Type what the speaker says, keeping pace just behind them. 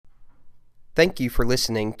Thank you for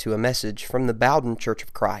listening to a message from the Bowden Church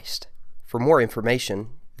of Christ. For more information,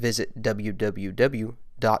 visit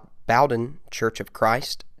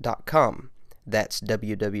www.bowdenchurchofchrist.com. That's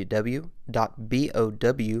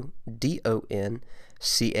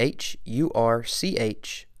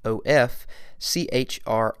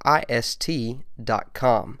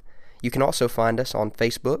You can also find us on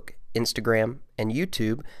Facebook, Instagram, and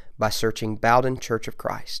YouTube by searching Bowden Church of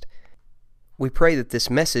Christ. We pray that this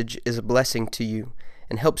message is a blessing to you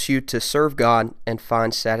and helps you to serve God and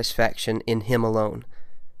find satisfaction in Him alone.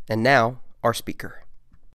 And now, our speaker.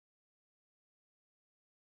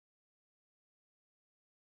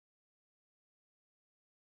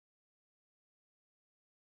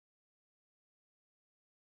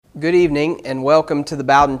 Good evening and welcome to the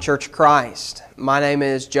Bowden Church of Christ. My name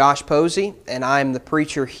is Josh Posey and I am the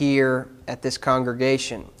preacher here at this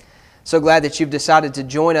congregation. So glad that you've decided to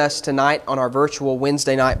join us tonight on our virtual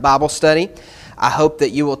Wednesday night Bible study. I hope that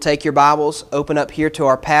you will take your Bibles, open up here to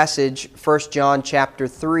our passage, 1 John chapter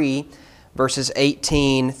 3, verses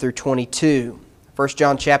 18 through 22. 1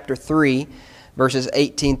 John chapter 3, verses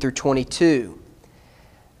 18 through 22.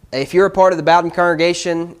 If you're a part of the Bowden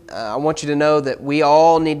congregation, I want you to know that we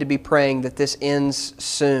all need to be praying that this ends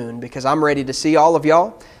soon, because I'm ready to see all of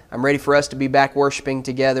y'all. I'm ready for us to be back worshiping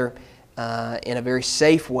together in a very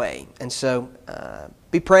safe way. And so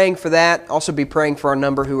be praying for that. Also be praying for our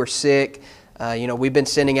number who are sick. We've been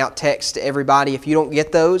sending out texts to everybody. If you don't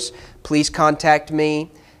get those, please contact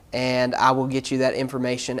me and I will get you that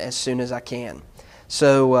information as soon as I can.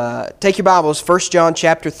 So take your Bibles, 1 John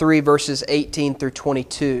chapter 3, verses 18 through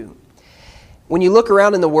 22. When you look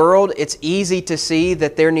around in the world, it's easy to see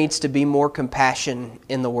that there needs to be more compassion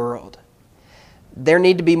in the world. There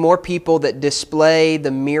need to be more people that display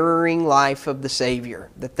the mirroring life of the Savior,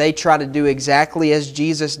 that they try to do exactly as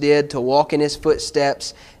Jesus did, to walk in His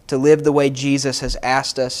footsteps, to live the way Jesus has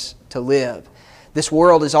asked us to live. This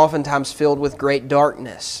world is oftentimes filled with great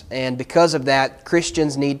darkness, and because of that,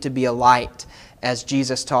 Christians need to be a light, as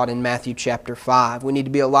Jesus taught in Matthew chapter 5. We need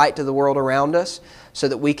to be a light to the world around us so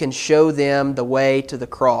that we can show them the way to the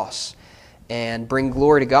cross and bring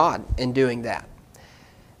glory to God in doing that.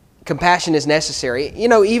 Compassion is necessary.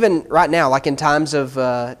 Even right now, like in times of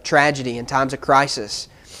tragedy, in times of crisis,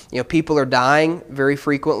 people are dying very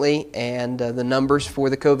frequently, and the numbers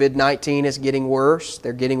for the COVID-19 is getting worse.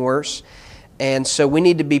 They're getting worse. And so we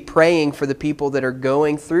need to be praying for the people that are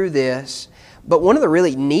going through this. But one of the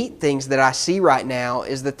really neat things that I see right now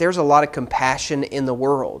is that there's a lot of compassion in the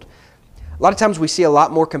world. A lot of times we see a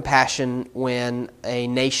lot more compassion when a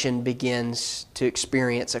nation begins to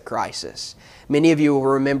experience a crisis. Many of you will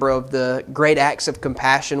remember of the great acts of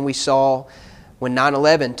compassion we saw when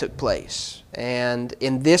 9/11 took place. And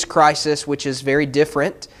in this crisis, which is very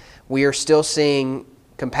different, we are still seeing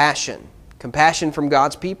compassion. Compassion from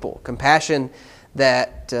God's people. Compassion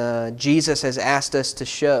that Jesus has asked us to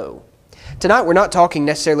show. Tonight we're not talking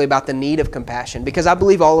necessarily about the need of compassion, because I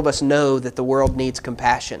believe all of us know that the world needs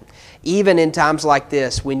compassion. Even in times like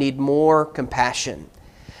this, we need more compassion.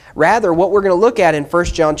 Rather, what we're going to look at in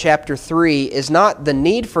 1 John chapter 3 is not the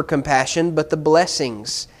need for compassion, but the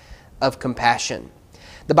blessings of compassion.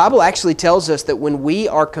 The Bible actually tells us that when we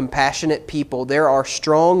are compassionate people, there are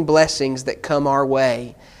strong blessings that come our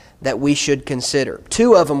way that we should consider.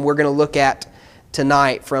 Two of them we're going to look at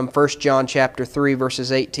tonight from 1 John chapter 3,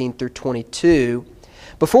 verses 18 through 22.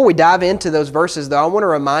 Before we dive into those verses, though, I want to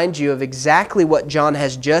remind you of exactly what John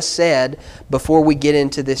has just said before we get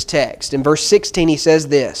into this text. In verse 16, he says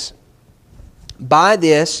this, "By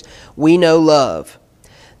this we know love,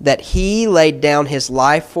 that He laid down His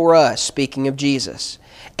life for us," speaking of Jesus,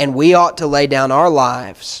 "and we ought to lay down our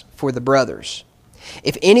lives for the brothers.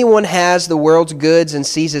 If anyone has the world's goods and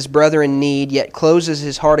sees his brother in need, yet closes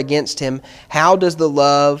his heart against him, how does the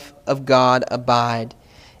love of God abide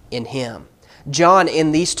in him?" John,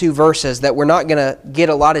 in these two verses that we're not going to get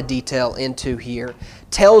a lot of detail into here,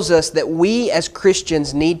 tells us that we as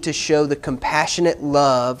Christians need to show the compassionate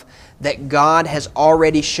love that God has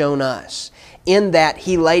already shown us, in that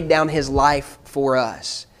He laid down His life for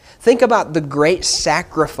us. Think about the great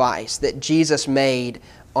sacrifice that Jesus made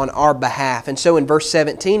on our behalf. And so in verse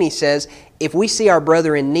 17 he says, if we see our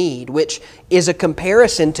brother in need, which is a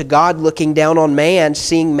comparison to God looking down on man,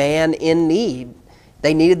 seeing man in need.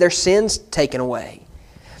 They needed their sins taken away.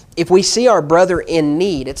 If we see our brother in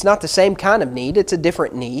need, it's not the same kind of need, it's a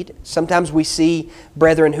different need. Sometimes we see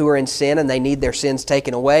brethren who are in sin and they need their sins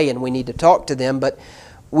taken away and we need to talk to them, but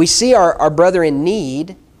we see our brother in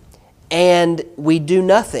need and we do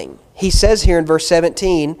nothing. He says here in verse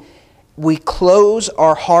 17, we close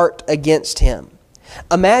our heart against him.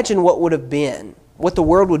 Imagine what would have been what the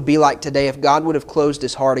world would be like today if God would have closed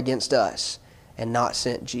His heart against us and not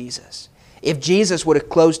sent Jesus. If Jesus would have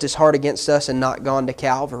closed His heart against us and not gone to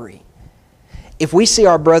Calvary. If we see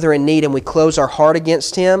our brother in need and we close our heart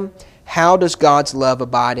against him, how does God's love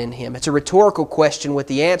abide in him? It's a rhetorical question with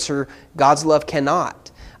the answer, God's love cannot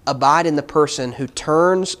abide in the person who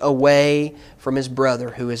turns away from his brother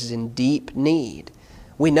who is in deep need.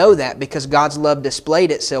 We know that because God's love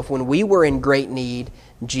displayed itself when we were in great need.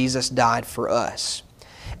 Jesus died for us.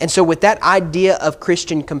 And so with that idea of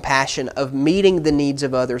Christian compassion, of meeting the needs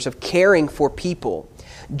of others, of caring for people,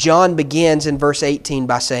 John begins in verse 18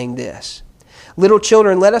 by saying this, "Little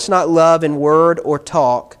children, let us not love in word or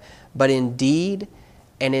talk, but in deed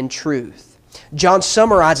and in truth." John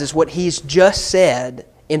summarizes what he's just said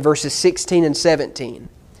in verses 16 and 17.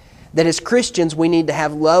 That as Christians we need to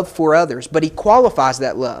have love for others, but he qualifies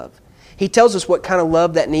that love. He tells us what kind of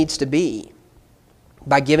love that needs to be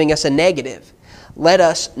by giving us a negative. Let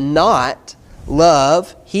us not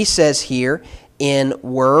love, he says here, in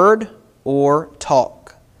word or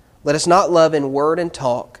talk. Let us not love in word and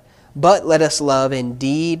talk, but let us love in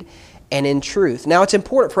deed and in truth. Now it's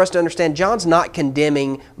important for us to understand John's not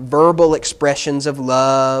condemning verbal expressions of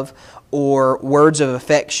love or words of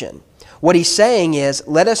affection. What he's saying is,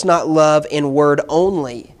 let us not love in word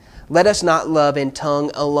only. Let us not love in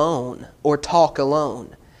tongue alone or talk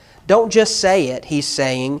alone. Don't just say it, he's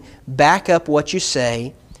saying, back up what you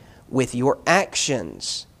say with your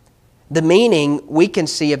actions. The meaning we can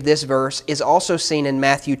see of this verse is also seen in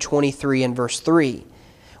Matthew 23 and verse 3,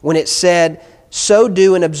 when it said, "So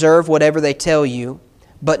do and observe whatever they tell you,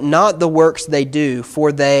 but not the works they do,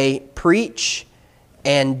 for they preach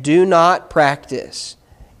and do not practice."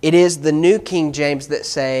 It is the New King James that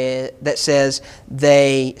says,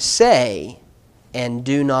 "They say and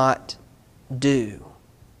do not do."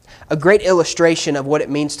 A great illustration of what it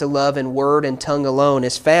means to love in word and tongue alone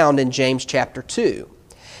is found in James chapter 2.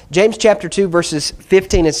 James chapter 2 verses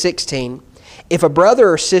 15 and 16. If a brother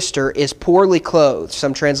or sister is poorly clothed,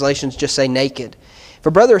 some translations just say naked. If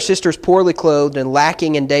a brother or sister is poorly clothed and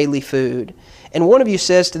lacking in daily food, and one of you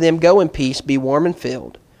says to them, "Go in peace, be warm and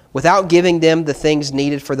filled," without giving them the things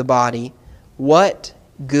needed for the body, what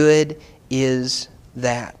good is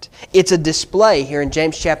that? It's a display here in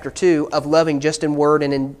James chapter 2 of loving just in word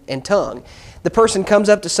and in tongue. The person comes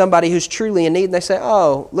up to somebody who's truly in need and they say,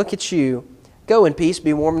 "Oh, look at you. Go in peace,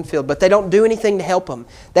 be warm and filled." But they don't do anything to help them.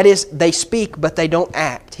 That is, they speak, but they don't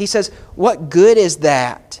act. He says, what good is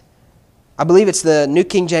that? I believe it's the New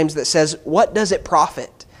King James that says, what does it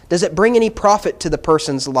profit? Does it bring any profit to the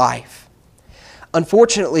person's life?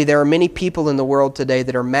 Unfortunately, there are many people in the world today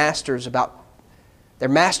that are masters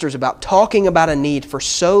about talking about a need for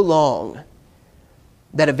so long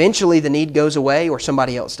that eventually the need goes away or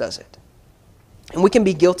somebody else does it. And we can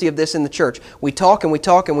be guilty of this in the church. We talk and we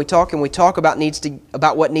talk and we talk and we talk about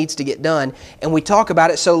what needs to get done, and we talk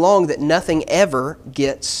about it so long that nothing ever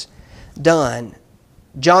gets done.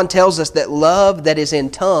 John tells us that love that is in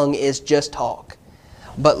tongue is just talk,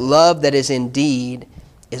 but love that is in deed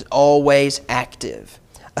is always active.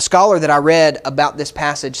 A scholar that I read about this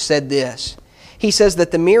passage said this. He says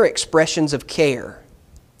that the mere expressions of care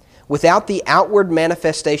without the outward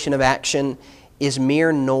manifestation of action is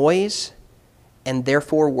mere noise and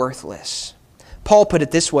therefore worthless. Paul put it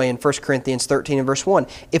this way in 1 Corinthians 13 and verse 1.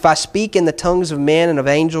 "If I speak in the tongues of men and of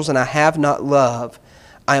angels and I have not love,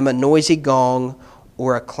 I am a noisy gong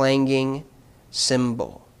or a clanging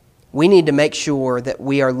cymbal." We need to make sure that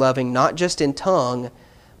we are loving not just in tongue,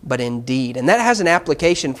 but in deed. And that has an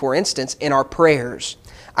application, for instance, in our prayers.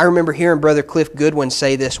 I remember hearing Brother Cliff Goodwin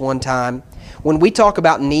say this one time. When we talk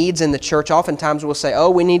about needs in the church, oftentimes we'll say, "Oh,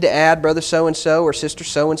 we need to add Brother so-and-so or Sister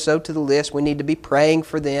so-and-so to the list. We need to be praying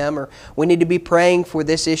for them," or "We need to be praying for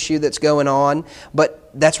this issue that's going on." But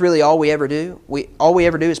that's really all we ever do. All we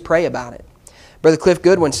ever do is pray about it. Brother Cliff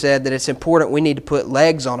Goodwin said that it's important we need to put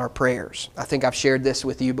legs on our prayers. I think I've shared this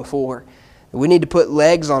with you before. We need to put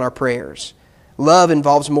legs on our prayers. Love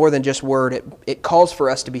involves more than just word. It calls for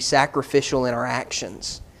us to be sacrificial in our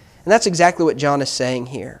actions. And that's exactly what John is saying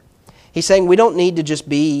here. He's saying we don't need to just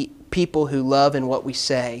be people who love in what we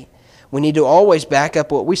say. We need to always back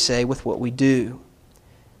up what we say with what we do.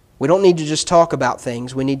 We don't need to just talk about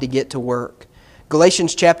things. We need to get to work.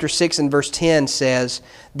 Galatians chapter 6 and verse 10 says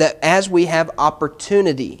that as we have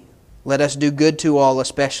opportunity, let us do good to all,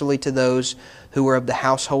 especially to those who are of the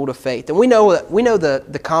household of faith. And we know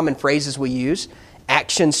the common phrases we use.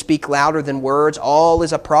 Actions speak louder than words. All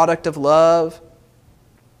is a product of love.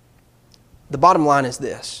 The bottom line is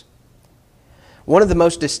this. One of the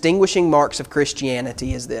most distinguishing marks of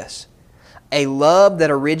Christianity is this. A love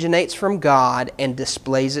that originates from God and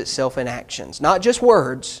displays itself in actions. Not just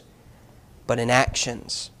words, but in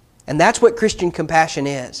actions. And that's what Christian compassion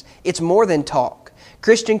is. It's more than talk.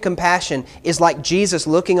 Christian compassion is like Jesus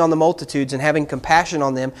looking on the multitudes and having compassion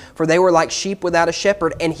on them, for they were like sheep without a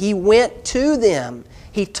shepherd, and He went to them.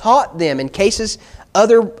 He taught them. In cases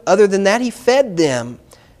other than that, He fed them.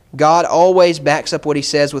 God always backs up what He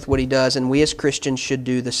says with what He does, and we as Christians should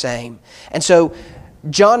do the same. And so,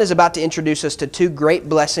 John is about to introduce us to two great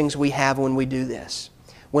blessings we have when we do this.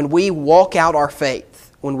 When we walk out our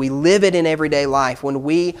faith, when we live it in everyday life, when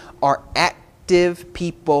we are active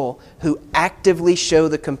people who actively show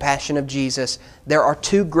the compassion of Jesus, there are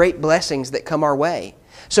two great blessings that come our way.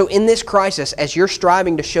 So in this crisis, as you're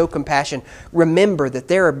striving to show compassion, remember that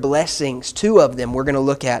there are blessings, two of them we're going to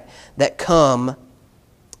look at, that come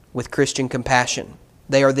with Christian compassion.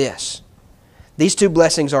 They are this. These two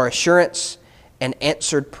blessings are assurance and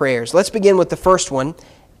answered prayers. Let's begin with the first one,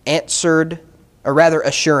 assurance.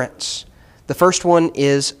 The first one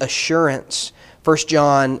is assurance. 1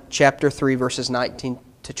 John chapter 3, verses 19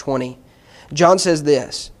 to 20. John says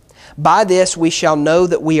this, "By this we shall know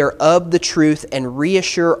that we are of the truth and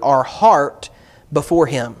reassure our heart before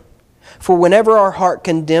Him. For whenever our heart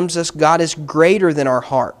condemns us, God is greater than our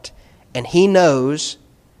heart, and He knows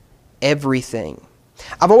everything."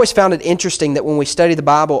 I've always found it interesting that when we study the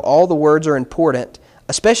Bible, all the words are important,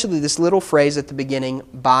 especially this little phrase at the beginning,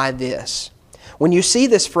 "by this." When you see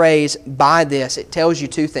this phrase, "by this," it tells you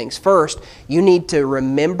two things. First, you need to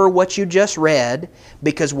remember what you just read,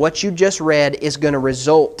 because what you just read is going to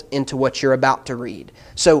result into what you're about to read.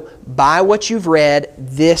 So, by what you've read,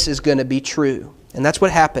 this is going to be true. And that's what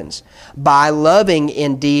happens. By loving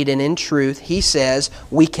in deed and in truth, He says,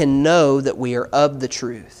 we can know that we are of the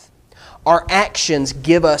truth. Our actions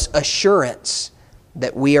give us assurance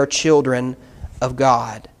that we are children of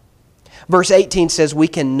God. Verse 18 says we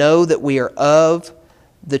can know that we are of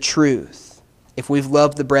the truth if we've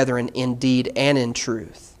loved the brethren in deed and in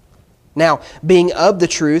truth. Now, being of the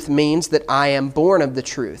truth means that I am born of the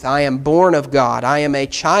truth. I am born of God. I am a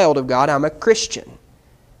child of God. I'm a Christian.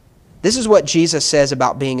 This is what Jesus says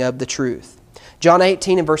about being of the truth. John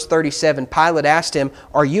 18 and verse 37, Pilate asked Him,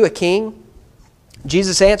 "Are you a king?"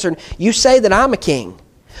 Jesus answered, "You say that I'm a king.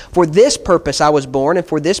 For this purpose I was born, and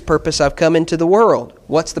for this purpose I've come into the world."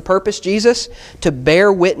 What's the purpose, Jesus? To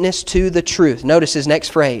bear witness to the truth. Notice His next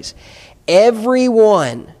phrase.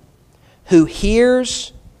 "Everyone who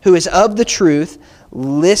is of the truth,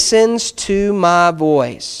 listens to my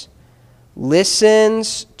voice."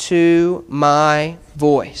 Listens to my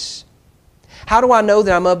voice. How do I know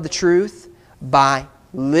that I'm of the truth? By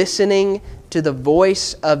listening to the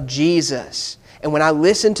voice of Jesus. And when I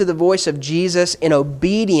listen to the voice of Jesus in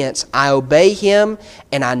obedience, I obey Him,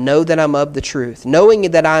 and I know that I'm of the truth. Knowing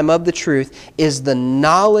that I'm of the truth is the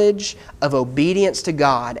knowledge of obedience to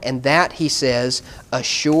God, and that, He says,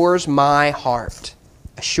 assures my heart.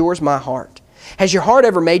 Assures my heart. Has your heart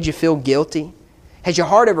ever made you feel guilty? Has your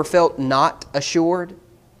heart ever felt not assured?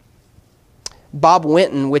 Bob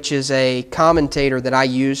Winton, which is a commentator that I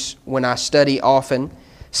use when I study often,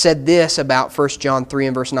 said this about 1 John 3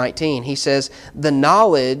 and verse 19. He says, the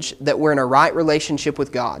knowledge that we're in a right relationship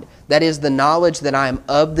with God, that is the knowledge that I am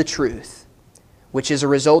of the truth, which is a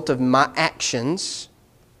result of my actions,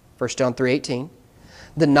 1 John 3:18,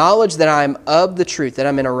 the knowledge that I am of the truth, that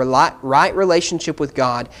I'm in a right relationship with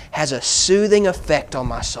God, has a soothing effect on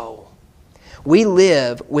my soul. We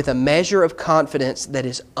live with a measure of confidence that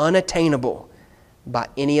is unattainable by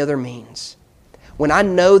any other means. When I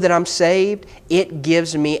know that I'm saved, it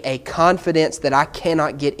gives me a confidence that I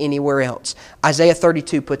cannot get anywhere else. Isaiah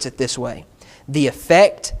 32 puts it this way. The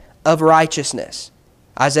effect of righteousness.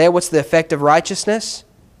 Isaiah, what's the effect of righteousness?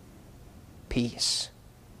 Peace.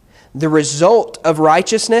 The result of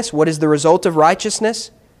righteousness, what is the result of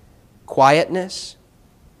righteousness? Quietness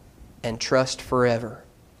and trust forever.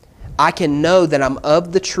 I can know that I'm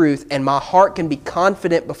of the truth, and my heart can be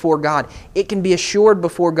confident before God. It can be assured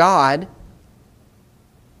before God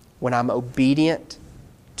when I'm obedient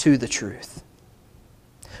to the truth.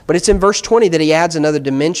 But it's in verse 20 that he adds another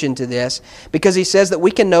dimension to this, because he says that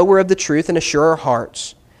we can know we're of the truth and assure our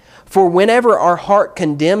hearts. For whenever our heart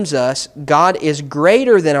condemns us, God is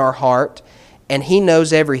greater than our heart, and He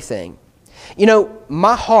knows everything. You know,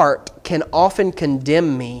 my heart can often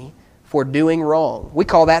condemn me for doing wrong. We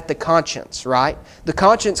call that the conscience, right? The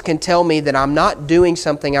conscience can tell me that I'm not doing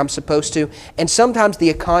something I'm supposed to, and sometimes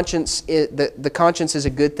the conscience is a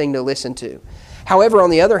good thing to listen to. However, on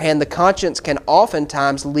the other hand, the conscience can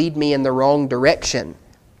oftentimes lead me in the wrong direction.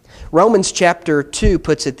 Romans chapter 2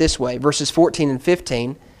 puts it this way, verses 14 and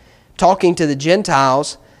 15, talking to the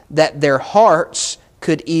Gentiles, that their hearts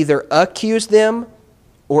could either accuse them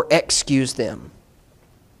or excuse them.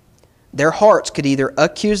 Their hearts could either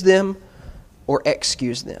accuse them or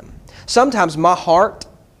excuse them. Sometimes my heart,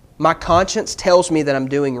 my conscience tells me that I'm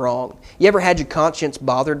doing wrong. You ever had your conscience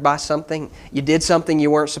bothered by something? You did something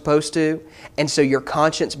you weren't supposed to, and so your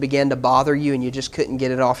conscience began to bother you and you just couldn't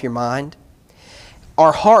get it off your mind?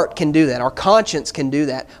 Our heart can do that. Our conscience can do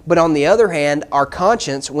that. But on the other hand, our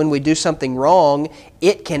conscience, when we do something wrong,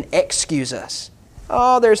 it can excuse us.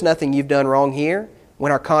 Oh, there's nothing you've done wrong here.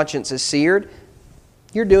 When our conscience is seared,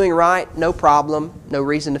 you're doing right, no problem, no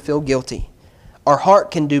reason to feel guilty. Our heart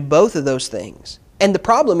can do both of those things. And the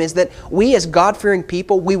problem is that we as God-fearing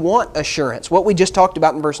people, we want assurance. What we just talked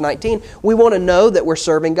about in verse 19, we want to know that we're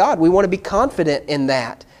serving God. We want to be confident in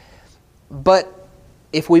that. But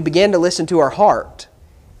if we begin to listen to our heart,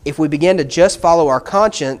 if we begin to just follow our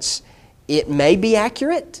conscience, it may be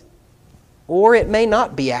accurate or it may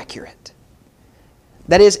not be accurate.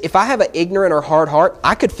 That is, if I have an ignorant or hard heart,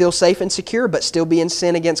 I could feel safe and secure but still be in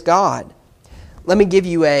sin against God. Let me give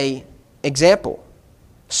you an example.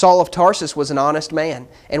 Saul of Tarsus was an honest man,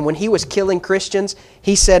 and when he was killing Christians,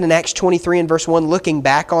 he said in Acts 23 and verse 1, looking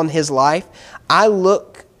back on his life,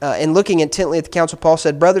 and looking intently at the council, Paul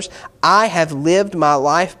said, "Brothers, I have lived my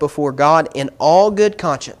life before God in all good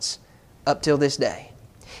conscience up till this day."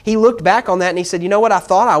 He looked back on that and he said, you know what, I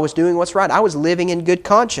thought I was doing what's right. I was living in good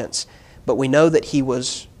conscience. But we know that he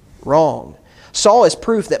was wrong. Saul is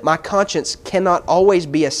proof that my conscience cannot always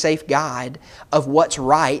be a safe guide of what's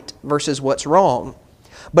right versus what's wrong.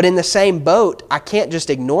 But in the same boat, I can't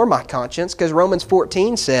just ignore my conscience, because Romans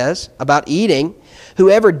 14 says about eating,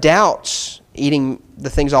 whoever doubts eating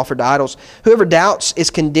the things offered to idols, whoever doubts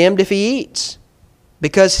is condemned if he eats,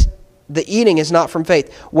 because the eating is not from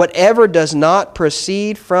faith. Whatever does not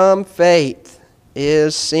proceed from faith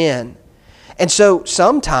is sin. And so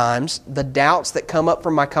sometimes the doubts that come up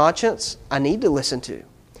from my conscience, I need to listen to.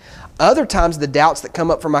 Other times the doubts that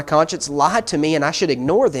come up from my conscience lie to me and I should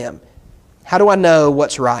ignore them. How do I know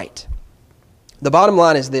what's right? The bottom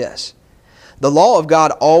line is this. The law of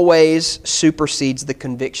God always supersedes the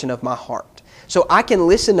conviction of my heart. So I can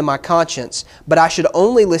listen to my conscience, but I should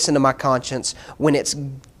only listen to my conscience when it's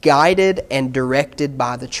guided and directed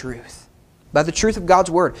by the truth. By the truth of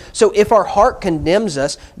God's Word. So if our heart condemns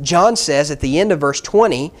us, John says at the end of verse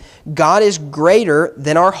 20, God is greater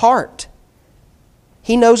than our heart.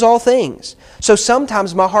 He knows all things. So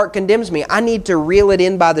sometimes my heart condemns me. I need to reel it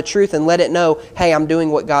in by the truth and let it know, hey, I'm doing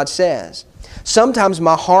what God says. Sometimes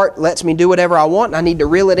my heart lets me do whatever I want and I need to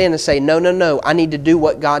reel it in and say, no, I need to do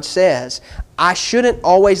what God says. I shouldn't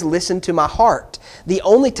always listen to my heart. The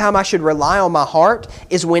only time I should rely on my heart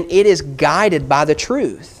is when it is guided by the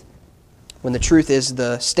truth. When the truth is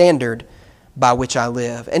the standard by which I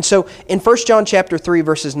live. And so in 1 John chapter 3,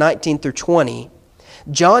 verses 19 through 20,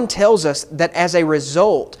 John tells us that as a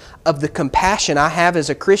result of the compassion I have as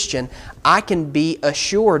a Christian, I can be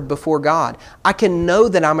assured before God. I can know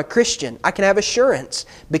that I'm a Christian. I can have assurance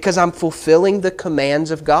because I'm fulfilling the commands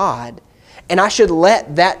of God. And I should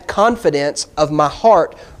let that confidence of my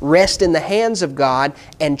heart rest in the hands of God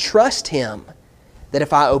and trust Him that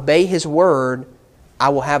if I obey His Word, I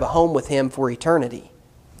will have a home with Him for eternity,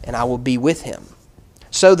 and I will be with Him.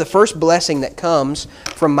 So the first blessing that comes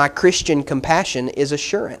from my Christian compassion is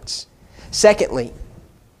assurance. Secondly,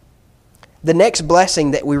 the next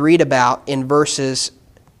blessing that we read about in verses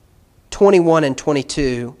 21 and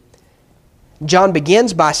 22, John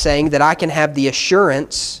begins by saying that I can have the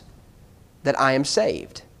assurance that I am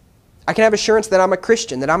saved. I can have assurance that I'm a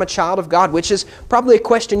Christian, that I'm a child of God, which is probably a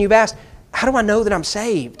question you've asked. How do I know that I'm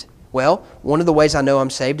saved? Well, one of the ways I know I'm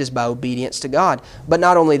saved is by obedience to God. But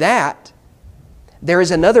not only that, there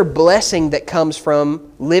is another blessing that comes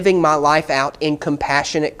from living my life out in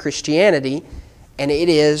compassionate Christianity, and it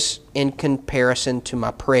is in comparison to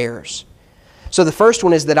my prayers. So the first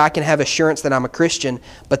one is that I can have assurance that I'm a Christian,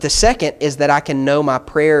 but the second is that I can know my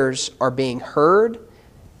prayers are being heard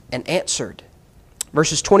and answered.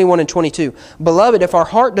 Verses 21 and 22, "Beloved, if our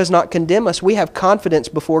heart does not condemn us, we have confidence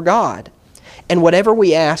before God. And whatever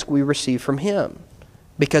we ask, we receive from Him,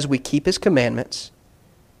 because we keep His commandments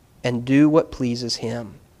and do what pleases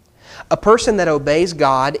Him." A person that obeys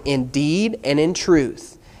God in deed and in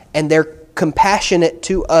truth, and they're compassionate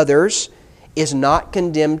to others, is not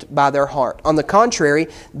condemned by their heart. On the contrary,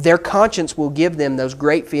 their conscience will give them those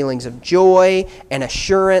great feelings of joy and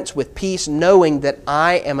assurance with peace, knowing that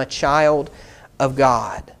I am a child of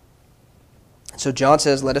God. So John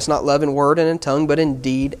says, let us not love in word and in tongue, but in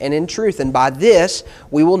deed and in truth. And by this,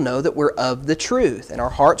 we will know that we're of the truth, and our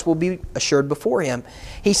hearts will be assured before Him.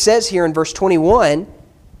 He says here in verse 21,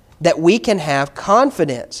 that we can have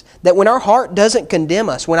confidence, that when our heart doesn't condemn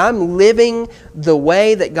us, when I'm living the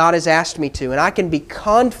way that God has asked me to, and I can be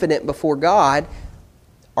confident before God,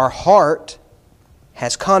 our heart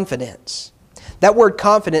has confidence. That word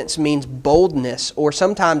confidence means boldness or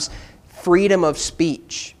sometimes freedom of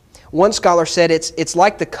speech. One scholar said it's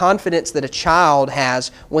like the confidence that a child has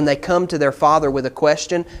when they come to their father with a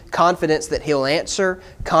question, confidence that he'll answer,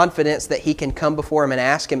 confidence that he can come before him and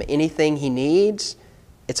ask him anything he needs.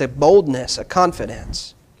 It's a boldness, a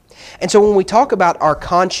confidence. And so when we talk about our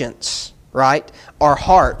conscience, right, our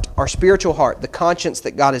heart, our spiritual heart, the conscience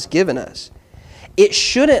that God has given us, it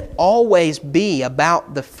shouldn't always be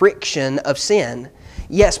about the friction of sin.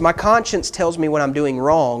 Yes, my conscience tells me when I'm doing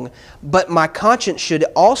wrong, but my conscience should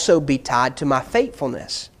also be tied to my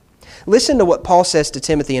faithfulness. Listen to what Paul says to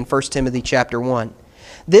Timothy in 1 Timothy chapter 1.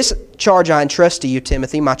 This charge I entrust to you,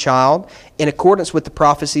 Timothy, my child, in accordance with the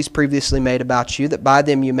prophecies previously made about you, that by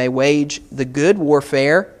them you may wage the good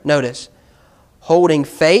warfare, notice, holding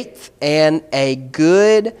faith and a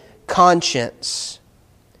good conscience.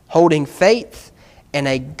 Holding faith and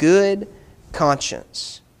a good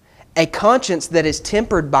conscience. A conscience that is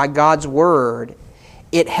tempered by God's Word.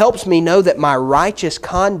 It helps me know that my righteous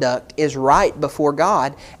conduct is right before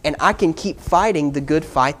God, and I can keep fighting the good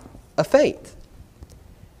fight of faith.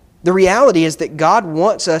 The reality is that God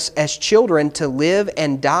wants us as children to live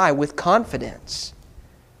and die with confidence.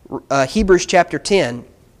 Hebrews chapter 10.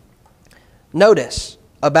 Notice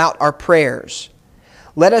about our prayers.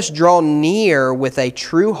 Let us draw near with a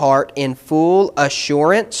true heart in full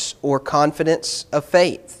assurance or confidence of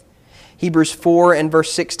faith. Hebrews 4 and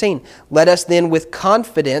verse 16. Let us then with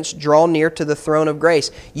confidence draw near to the throne of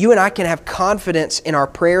grace. You and I can have confidence in our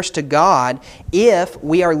prayers to God if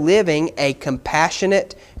we are living a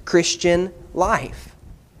compassionate Christian life.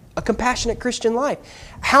 A compassionate Christian life.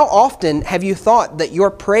 How often have you thought that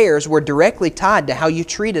your prayers were directly tied to how you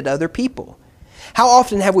treated other people? How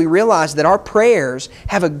often have we realized that our prayers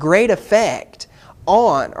have a great effect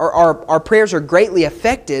on, or our prayers are greatly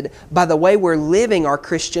affected by the way we're living our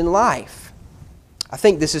Christian life? I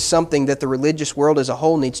think this is something that the religious world as a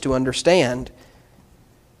whole needs to understand.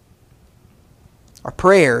 Our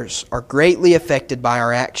prayers are greatly affected by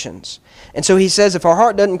our actions. And so he says if our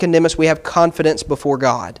heart doesn't condemn us, we have confidence before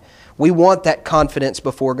God. We want that confidence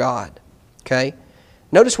before God. Okay?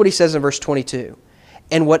 Notice what he says in verse 22.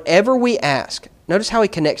 And whatever we ask, notice how he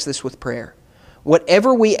connects this with prayer.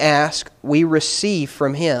 Whatever we ask, we receive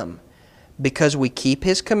from Him because we keep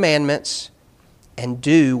His commandments and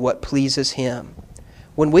do what pleases Him.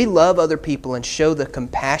 When we love other people and show the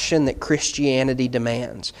compassion that Christianity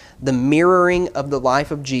demands, the mirroring of the life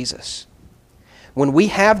of Jesus, when we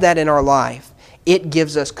have that in our life, it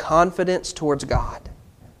gives us confidence towards God.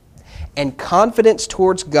 And confidence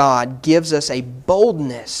towards God gives us a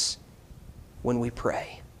boldness when we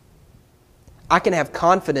pray. I can have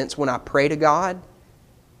confidence when I pray to God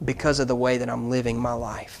because of the way that I'm living my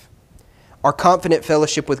life. Our confident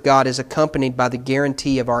fellowship with God is accompanied by the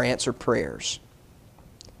guarantee of our answered prayers.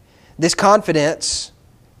 This confidence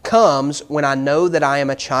comes when I know that I am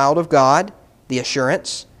a child of God, the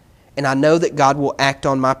assurance, and I know that God will act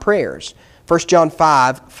on my prayers. 1 John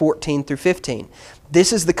 5, 14 through 15.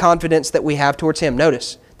 This is the confidence that we have towards Him.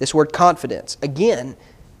 Notice, this word confidence, again,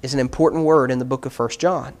 is an important word in the book of 1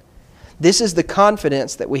 John. This is the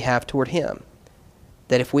confidence that we have toward Him,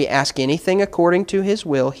 that if we ask anything according to His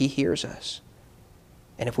will, He hears us.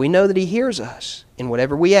 And if we know that He hears us in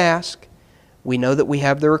whatever we ask, we know that we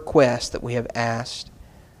have the request that we have asked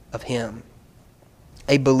of Him.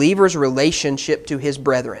 A believer's relationship to his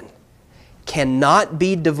brethren cannot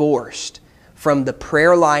be divorced from the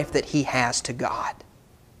prayer life that he has to God.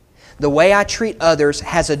 The way I treat others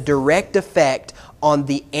has a direct effect on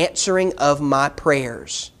the answering of my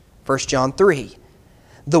prayers. 1 John 3.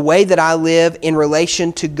 The way that I live in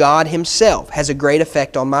relation to God Himself has a great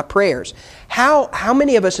effect on my prayers. How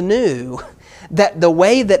many of us knew that the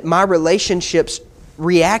way that my relationships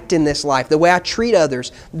react in this life, the way I treat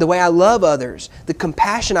others, the way I love others, the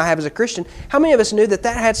compassion I have as a Christian, how many of us knew that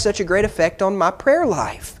that had such a great effect on my prayer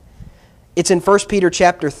life? It's in 1 Peter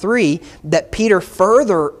chapter 3 that Peter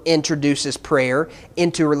further introduces prayer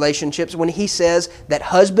into relationships when he says that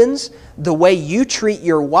husbands, the way you treat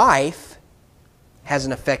your wife has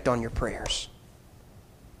an effect on your prayers.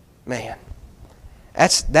 Man,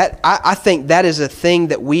 I think that is a thing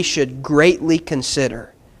that we should greatly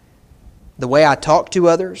consider. The way I talk to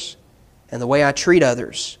others and the way I treat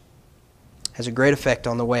others has a great effect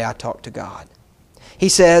on the way I talk to God. He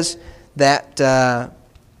says that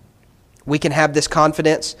We can have this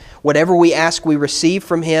confidence. Whatever we ask, we receive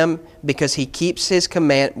from Him because He keeps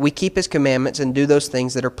we keep His commandments and do those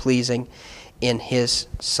things that are pleasing in His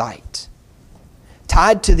sight.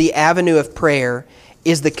 Tied to the avenue of prayer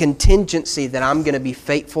is the contingency that I'm going to be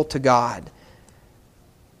faithful to God.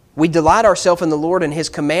 We delight ourselves in the Lord and His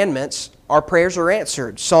commandments, our prayers are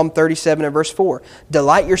answered. Psalm 37 and verse 4.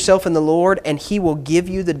 Delight yourself in the Lord, and He will give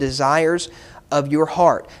you the desires of your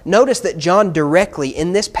heart. Notice that John directly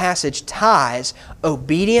in this passage ties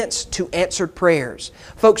obedience to answered prayers.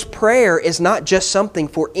 Folks, prayer is not just something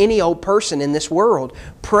for any old person in this world.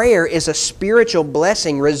 Prayer is a spiritual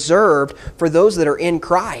blessing reserved for those that are in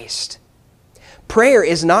Christ. Prayer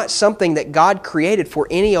is not something that God created for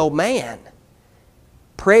any old man.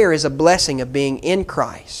 Prayer is a blessing of being in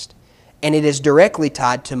Christ, and it is directly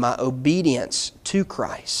tied to my obedience to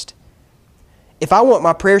Christ. If I want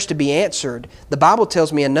my prayers to be answered, the Bible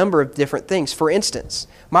tells me a number of different things. For instance,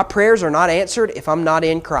 my prayers are not answered if I'm not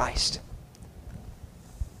in Christ.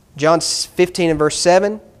 John 15 and verse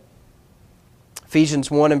 7, Ephesians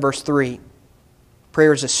 1 and verse 3.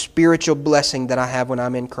 Prayer is a spiritual blessing that I have when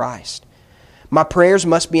I'm in Christ. My prayers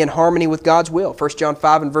must be in harmony with God's will. 1 John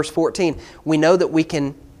 5 and verse 14. We know that we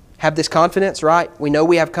can have this confidence, right? We know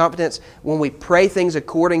we have confidence when we pray things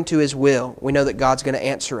according to His will. We know that God's going to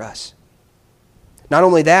answer us. Not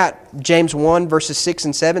only that, James 1 verses 6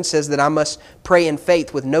 and 7 says that I must pray in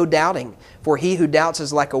faith with no doubting, for he who doubts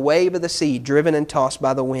is like a wave of the sea, driven and tossed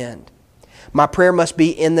by the wind. My prayer must be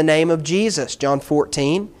in the name of Jesus, John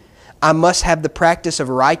 14. I must have the practice of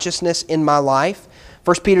righteousness in my life.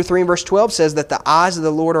 1 Peter 3 and verse 12 says that the eyes of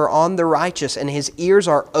the Lord are on the righteous, and His ears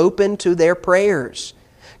are open to their prayers.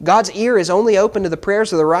 God's ear is only open to the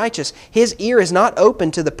prayers of the righteous. His ear is not open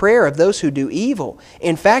to the prayer of those who do evil.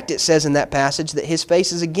 In fact, it says in that passage that His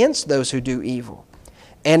face is against those who do evil.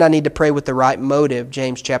 And I need to pray with the right motive.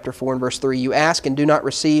 James chapter 4 and verse 3. You ask and do not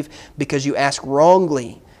receive because you ask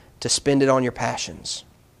wrongly to spend it on your passions.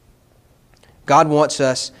 God wants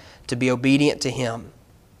us to be obedient to Him.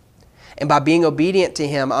 And by being obedient to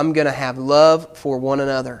Him, I'm going to have love for one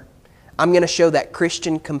another. I'm going to show that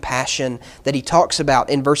Christian compassion that He talks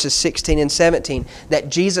about in verses 16 and 17. That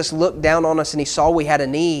Jesus looked down on us and He saw we had a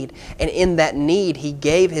need. And in that need, He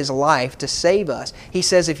gave His life to save us. He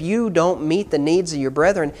says, if you don't meet the needs of your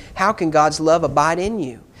brethren, how can God's love abide in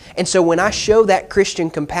you? And so when I show that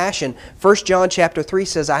Christian compassion, 1 John chapter 3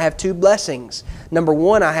 says I have two blessings. Number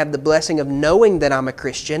one, I have the blessing of knowing that I'm a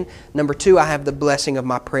Christian. Number two, I have the blessing of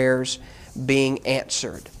my prayers being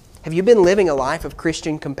answered. Have you been living a life of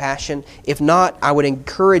Christian compassion? If not, I would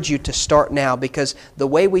encourage you to start now, because the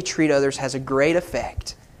way we treat others has a great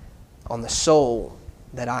effect on the soul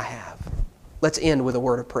that I have. Let's end with a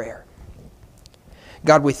word of prayer.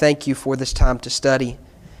 God, we thank You for this time to study.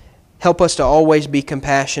 Help us to always be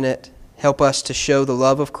compassionate. Help us to show the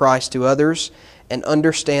love of Christ to others and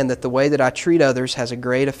understand that the way that I treat others has a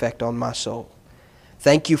great effect on my soul.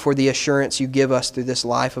 Thank You for the assurance You give us through this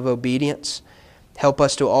life of obedience. Help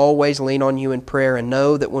us to always lean on You in prayer and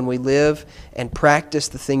know that when we live and practice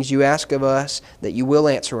the things You ask of us, that You will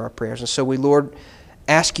answer our prayers. And so we, Lord,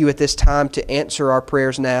 ask You at this time to answer our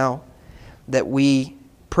prayers now, that we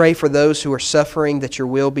pray for those who are suffering, that Your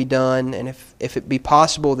will be done, and if it be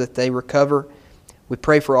possible that they recover. We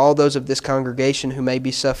pray for all those of this congregation who may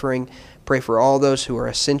be suffering. Pray for all those who are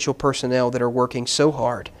essential personnel that are working so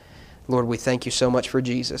hard. Lord, we thank You so much for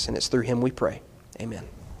Jesus, and it's through Him we pray. Amen.